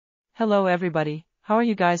Hello everybody, how are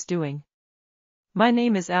you guys doing? My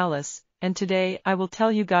name is Alice, and today I will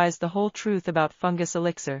tell you guys the whole truth about Fungus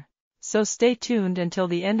Elixir. So stay tuned until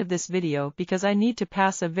the end of this video because I need to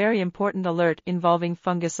pass a very important alert involving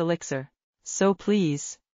Fungus Elixir. So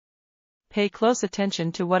please, pay close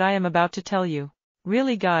attention to what I am about to tell you.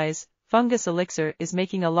 Really guys, Fungus Elixir is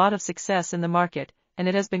making a lot of success in the market, and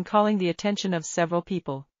it has been calling the attention of several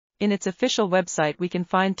people. In its official website we can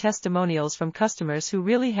find testimonials from customers who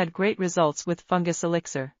really had great results with Fungus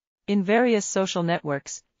Elixir. In various social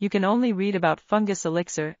networks, you can only read about Fungus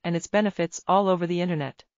Elixir and its benefits all over the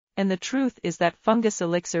internet. And the truth is that Fungus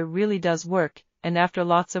Elixir really does work, and after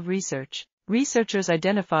lots of research, researchers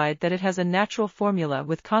identified that it has a natural formula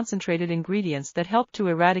with concentrated ingredients that help to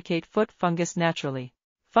eradicate foot fungus naturally.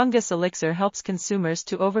 Fungus Elixir helps consumers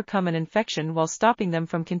to overcome an infection while stopping them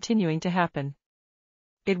from continuing to happen.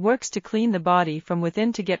 It works to clean the body from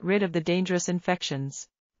within to get rid of the dangerous infections.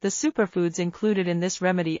 The superfoods included in this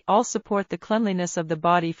remedy all support the cleanliness of the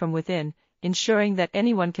body from within, ensuring that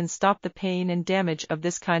anyone can stop the pain and damage of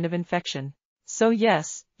this kind of infection. So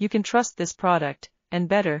yes, you can trust this product, and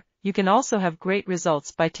better, you can also have great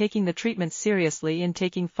results by taking the treatment seriously and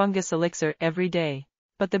taking Fungus Elixir every day.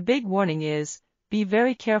 But the big warning is, be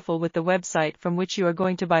very careful with the website from which you are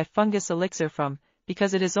going to buy Fungus Elixir from,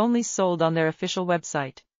 because it is only sold on their official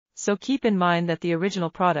website. So keep in mind that the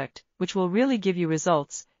original product, which will really give you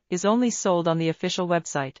results, is only sold on the official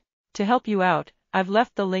website. To help you out, I've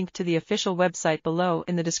left the link to the official website below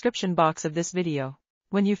in the description box of this video.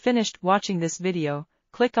 When you finished watching this video,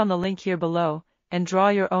 click on the link here below, and draw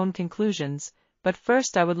your own conclusions, but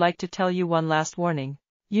first I would like to tell you one last warning.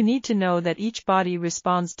 You need to know that each body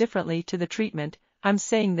responds differently to the treatment. I'm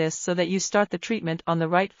saying this so that you start the treatment on the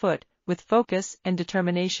right foot, with focus and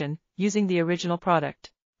determination, using the original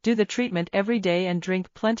product. Do the treatment every day and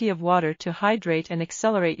drink plenty of water to hydrate and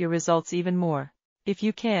accelerate your results even more. If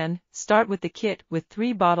you can, start with the kit with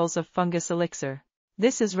 3 bottles of Fungus Elixir.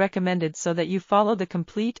 This is recommended so that you follow the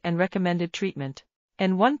complete and recommended treatment.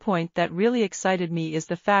 And one point that really excited me is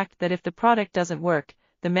the fact that if the product doesn't work,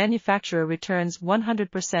 the manufacturer returns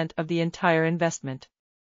 100% of the entire investment.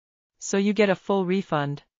 So you get a full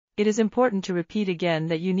refund. It is important to repeat again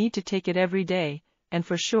that you need to take it every day, and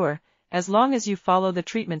for sure, as long as you follow the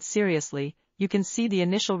treatment seriously, you can see the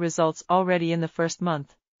initial results already in the first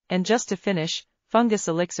month. And just to finish, Fungus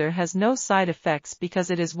Elixir has no side effects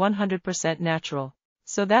because it is 100% natural.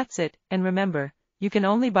 So that's it, and remember, you can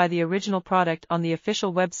only buy the original product on the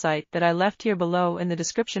official website that I left here below in the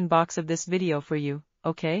description box of this video for you,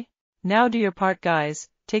 okay? Now do your part guys,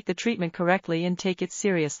 take the treatment correctly and take it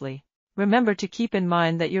seriously. Remember to keep in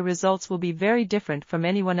mind that your results will be very different from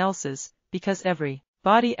anyone else's, because every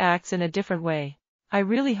body acts in a different way. I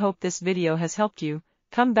really hope this video has helped you.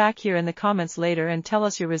 Come back here in the comments later and tell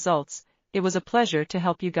us your results. It was a pleasure to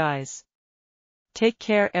help you guys. Take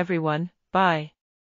care everyone, bye.